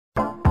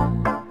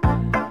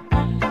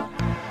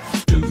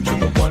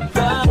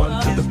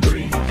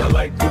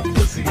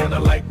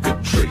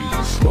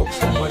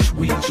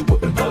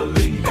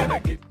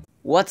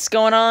What's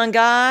going on,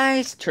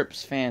 guys?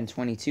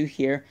 TerpsFan22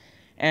 here,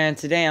 and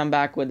today I'm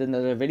back with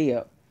another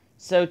video.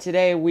 So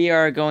today we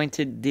are going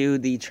to do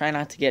the Try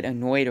Not to Get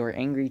Annoyed or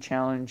Angry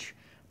Challenge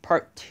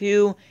Part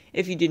 2.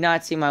 If you did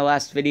not see my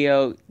last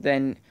video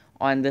then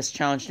on this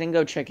challenge, then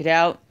go check it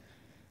out.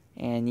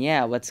 And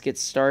yeah, let's get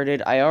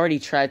started. I already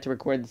tried to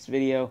record this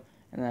video,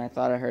 and then I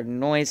thought I heard a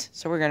noise,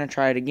 so we're going to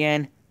try it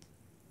again.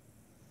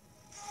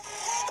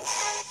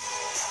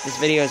 This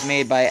video is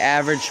made by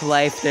Average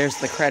Life. There's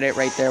the credit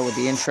right there with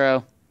the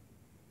intro.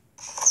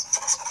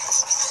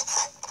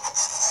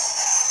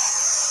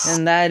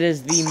 And that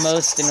is the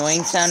most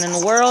annoying sound in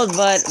the world,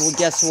 but well,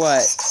 guess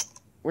what?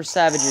 We're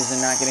savages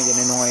and not going to get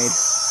annoyed.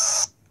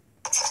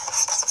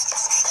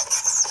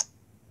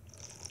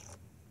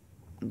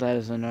 That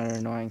is another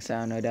annoying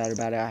sound, no doubt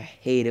about it. I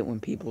hate it when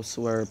people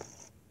slurp.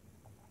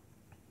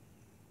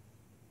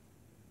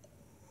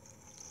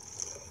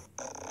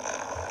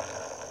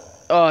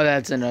 Oh,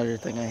 that's another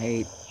thing I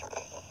hate.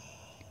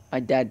 My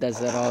dad does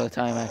that all the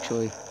time,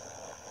 actually.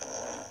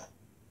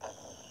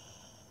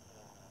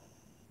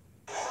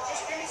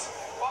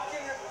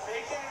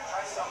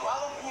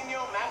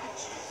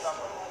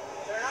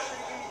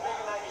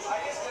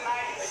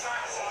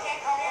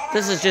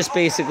 This is just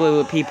basically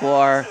what people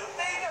are.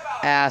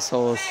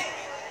 Assholes.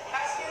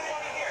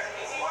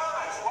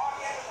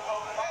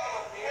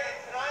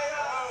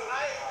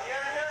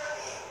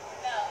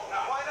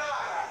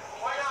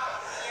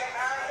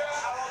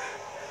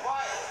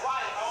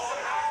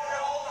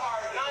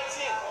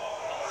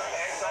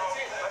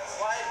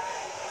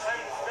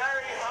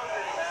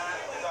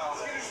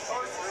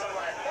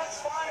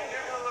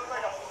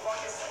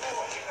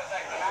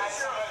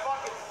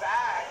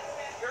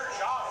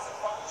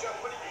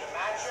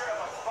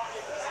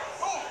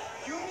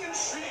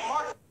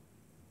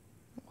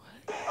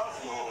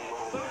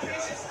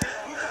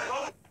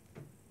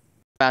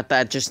 About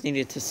that, just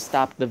needed to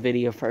stop the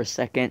video for a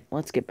second.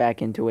 Let's get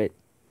back into it.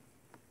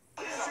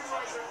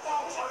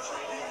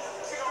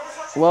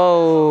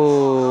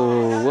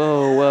 Whoa,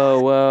 whoa, whoa,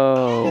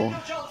 whoa.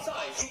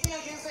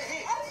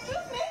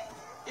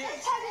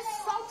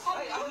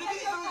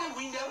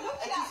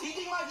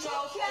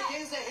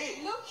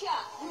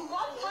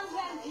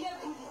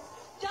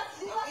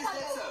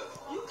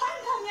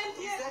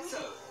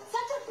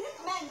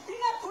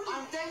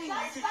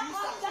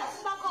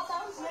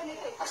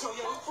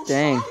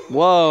 Dang.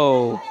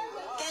 Whoa.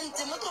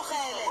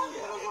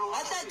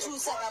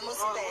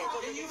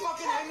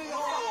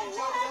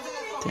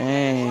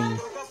 Dang.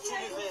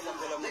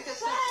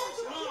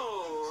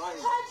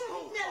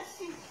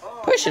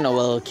 Pushing a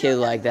little kid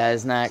like that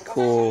is not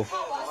cool.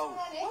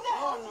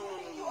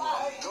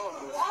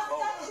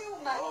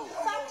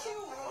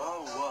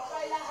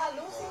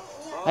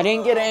 I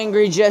didn't get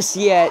angry just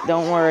yet,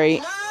 don't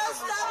worry.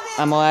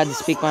 I'm allowed to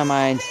speak my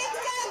mind.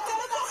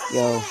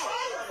 Yo.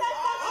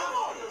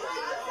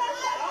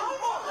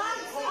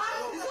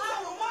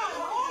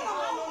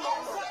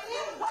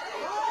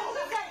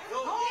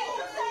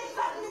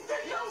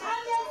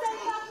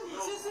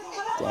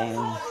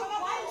 Dang.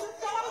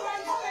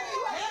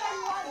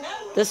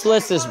 This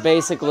list is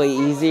basically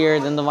easier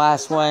than the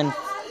last one,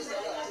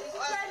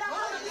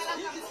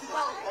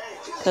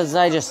 because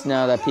I just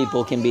know that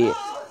people can be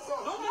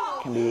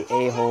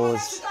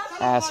a-holes,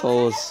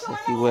 assholes,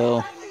 if you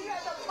will.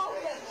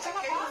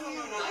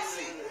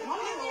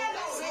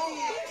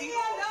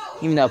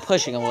 Even though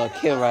pushing a little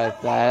kid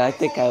like that, I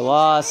think I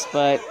lost,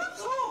 but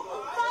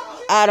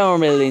I don't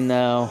really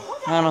know.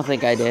 I don't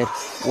think I did.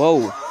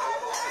 Whoa.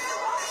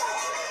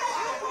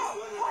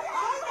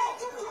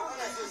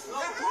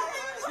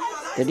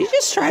 Did he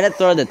just try to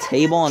throw the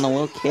table on the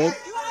little kid?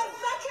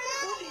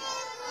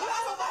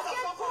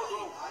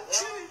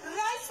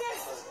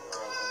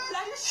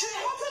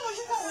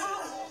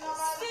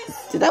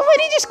 Did that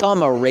lady just call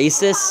him a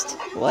racist?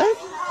 What?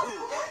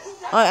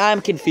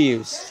 I'm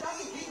confused.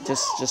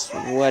 Just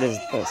what is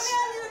this?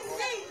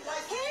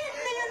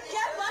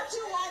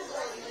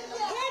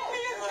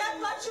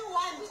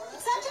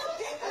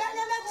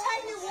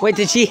 Wait,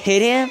 did she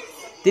hit him?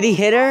 Did he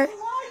hit her?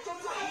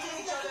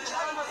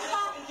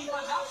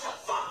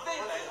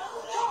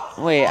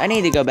 Wait, I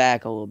need to go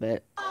back a little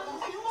bit.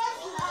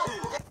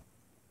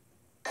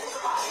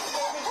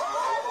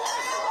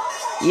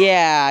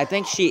 Yeah, I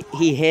think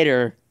he hit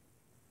her.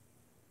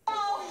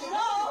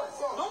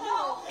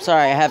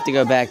 Sorry, I have to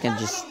go back and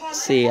just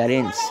see. I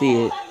didn't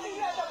see it.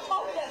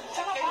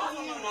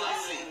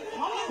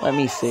 Let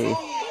me see.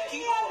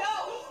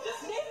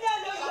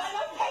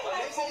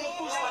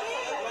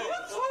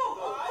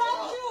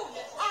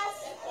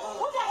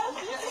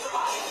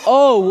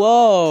 Oh,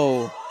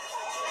 whoa.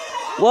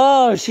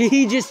 Whoa,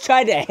 he just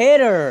tried to hit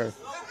her.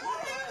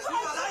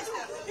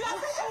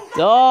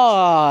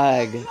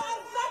 Dog.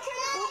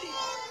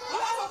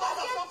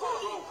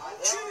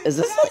 Is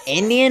this an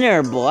Indian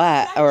or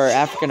black or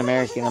African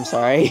American? I'm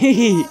sorry.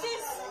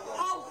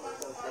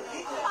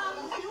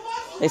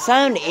 They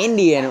sound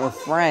Indian or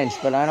French,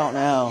 but I don't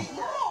know.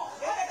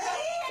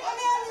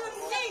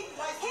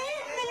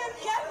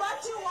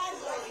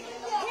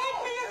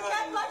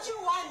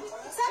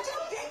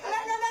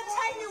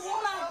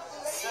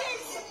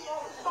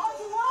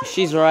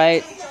 she's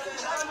right.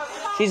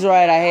 She's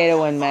right. I hate it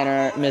when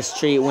men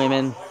mistreat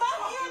women.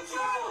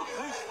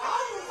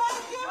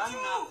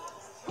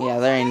 Yeah,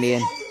 they're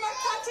Indian.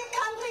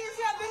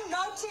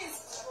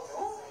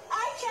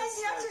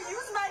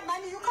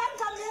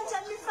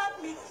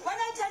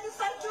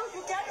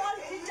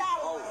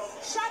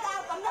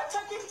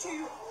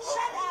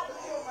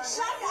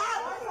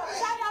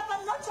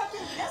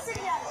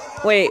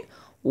 Wait,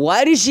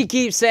 why does she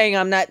keep saying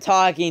I'm not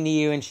talking to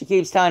you and she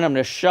keeps telling him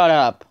to shut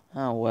up?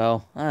 Oh,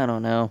 well, I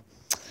don't know.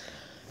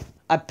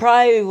 I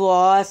probably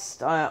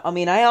lost. I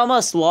mean, I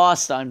almost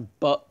lost on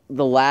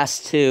the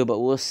last two, but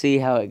we'll see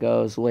how it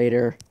goes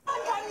later.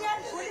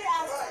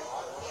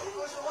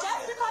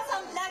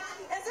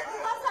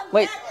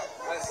 Wait.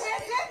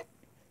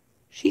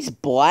 She's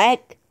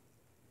black?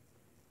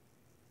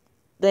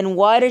 Then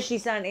why does she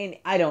sound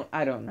Indian? I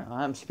don't know.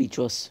 I'm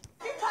speechless.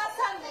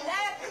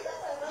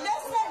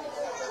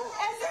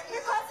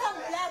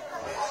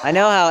 I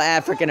know how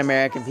African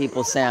American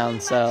people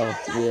sound, so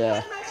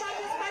yeah.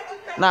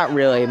 Not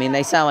really. I mean,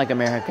 they sound like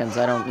Americans.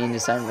 I don't mean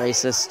to sound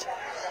racist.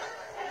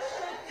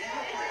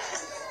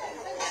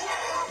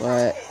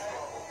 But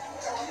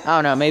I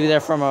don't know. Maybe they're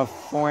from a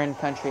foreign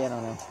country. I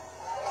don't know.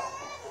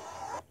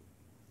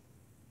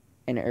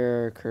 An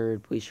error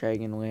occurred. Please try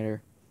again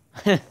later.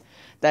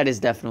 That is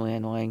definitely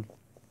annoying.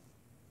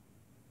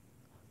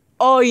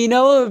 Oh, you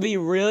know what would be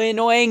really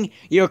annoying?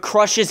 Your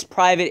crush's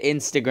private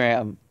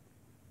Instagram.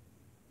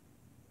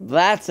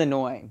 That's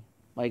annoying.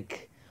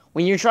 Like,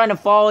 when you're trying to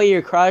follow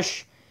your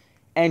crush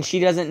and she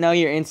doesn't know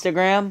your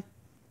Instagram.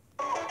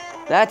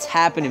 That's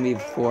happened to me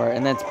before,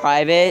 and that's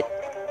private.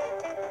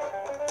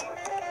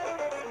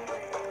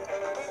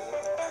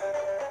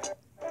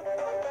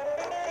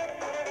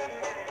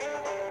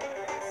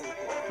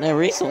 That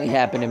recently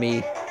happened to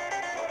me.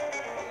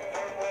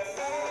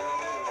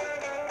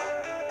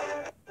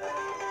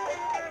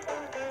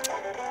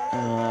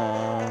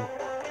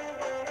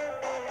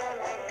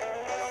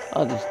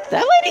 Oh, did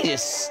that lady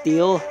just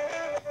steal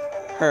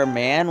her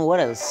man? What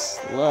a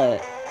slut.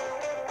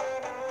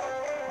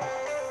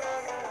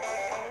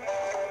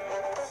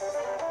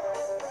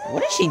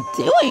 What is she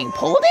doing?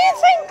 Pole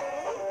dancing?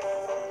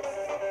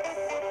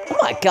 Oh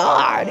my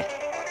god.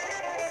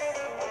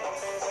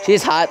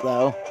 She's hot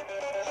though.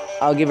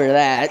 I'll give her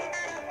that.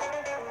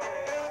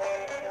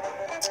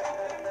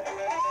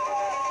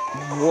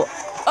 What?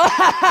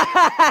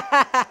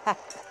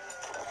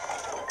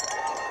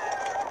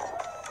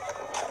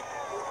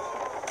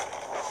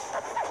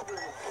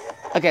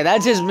 Okay,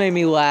 that just made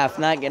me laugh,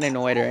 not get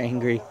annoyed or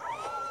angry.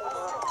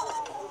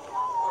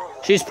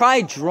 She's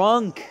probably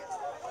drunk.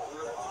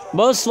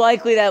 Most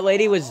likely that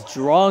lady was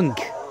drunk.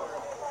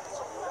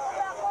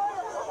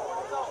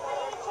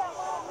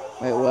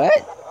 Wait,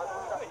 what?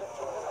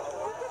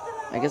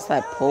 I guess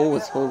that pole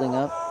was holding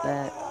up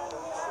that.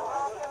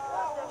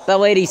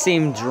 That lady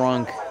seemed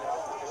drunk.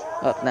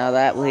 Oh, now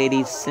that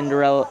lady's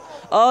Cinderella.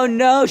 Oh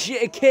no, she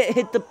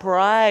hit the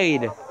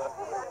bride.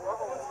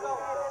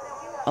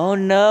 Oh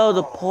no,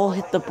 the pole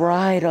hit the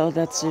bride. Oh,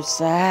 that's so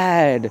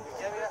sad.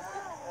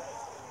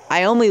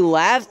 I only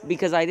laughed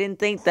because I didn't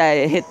think that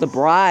it hit the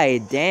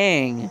bride.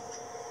 Dang. They're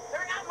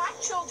not my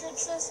children,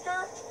 sister.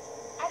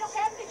 I don't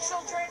have any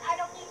children. I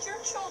don't need your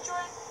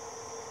children.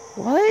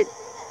 What?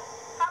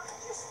 How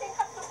could you stink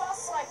up the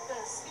bus like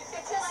this? You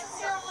think this is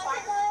your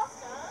living room?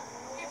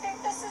 You think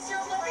this is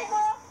your living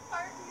room?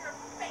 Pardon your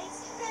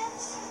face,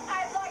 bitch.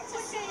 I'd like to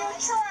see you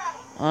try.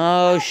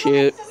 Oh,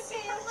 shoot.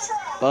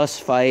 Bus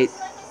fight.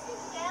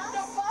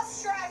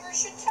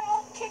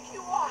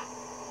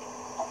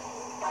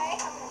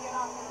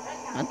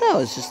 I thought it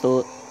was just a...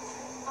 Was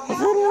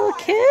that a little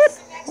kid?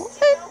 What?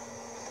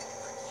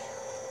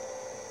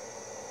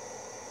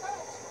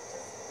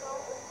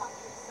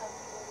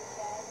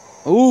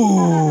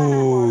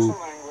 Ooh.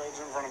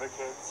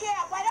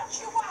 Yeah, why don't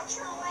you watch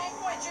your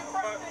language in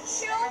front of the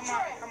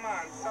children? Come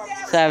on.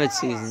 Savage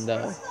season,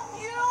 though.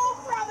 You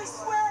probably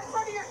swear in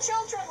front of your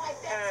children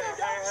like that, too,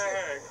 don't you?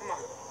 Hey, come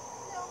on.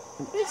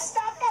 You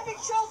stop having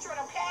children,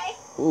 okay?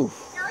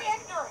 Oof. You're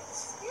ignorant.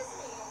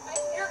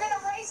 You're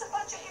gonna raise a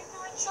bunch of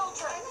ignorant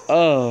children.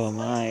 Oh,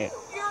 my.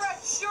 You're a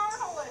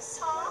journalist,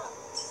 huh?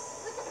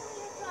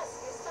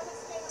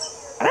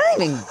 I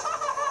don't even...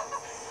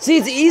 See,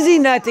 it's easy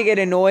not to get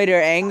annoyed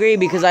or angry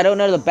because I don't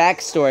know the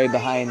backstory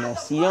behind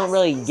this. You don't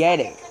really get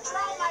it.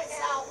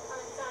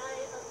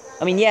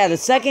 I mean, yeah, the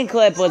second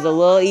clip was a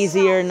little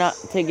easier not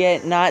to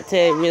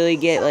really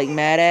get, like,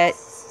 mad at.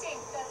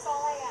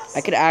 I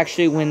could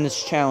actually win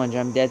this challenge.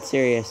 I'm dead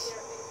serious.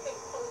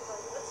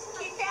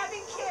 Keep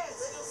having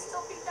kids. You'll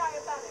still be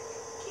diabetic.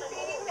 Keep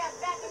eating that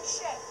bag of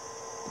shit.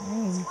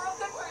 It's real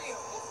good for you.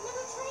 It's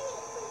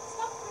Mediterranean food.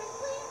 Stop food,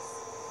 please.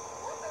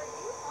 What are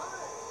you on?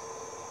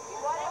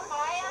 What am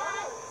I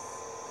on?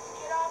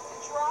 Get off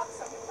the drugs.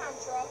 I'm on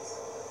drugs.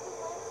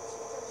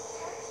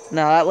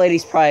 No, that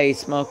lady's probably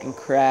smoking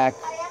crack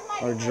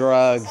or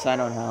drugs. I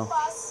don't know.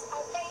 I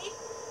paid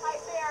my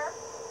fare,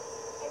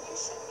 and you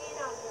shouldn't eat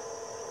on here.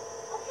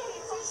 Okay,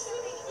 you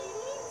shouldn't be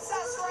eating. It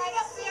says right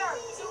up there.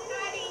 Do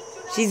not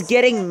eat. She's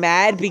getting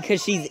mad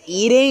because she's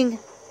eating? Is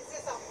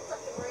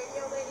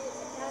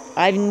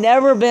I've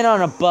never been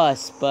on a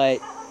bus, but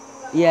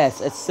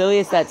yes, as silly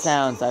as that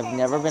sounds, I've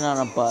never been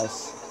on a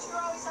bus.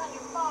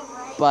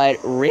 But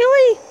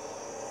really?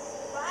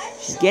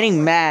 She's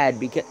getting mad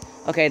because...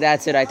 Okay,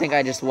 that's it. I think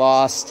I just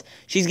lost.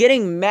 She's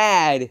getting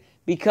mad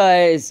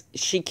because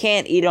she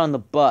can't eat on the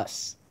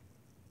bus.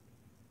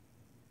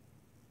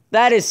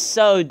 That is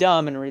so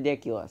dumb and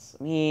ridiculous.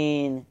 I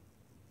mean,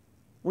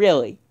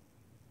 really.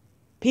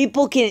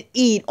 People can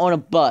eat on a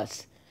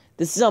bus.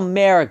 This is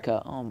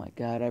America. Oh my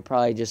god, I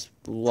probably just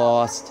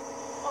lost.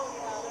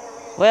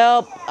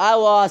 Well, I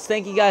lost.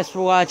 Thank you guys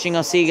for watching.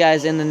 I'll see you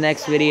guys in the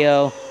next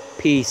video.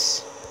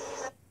 Peace.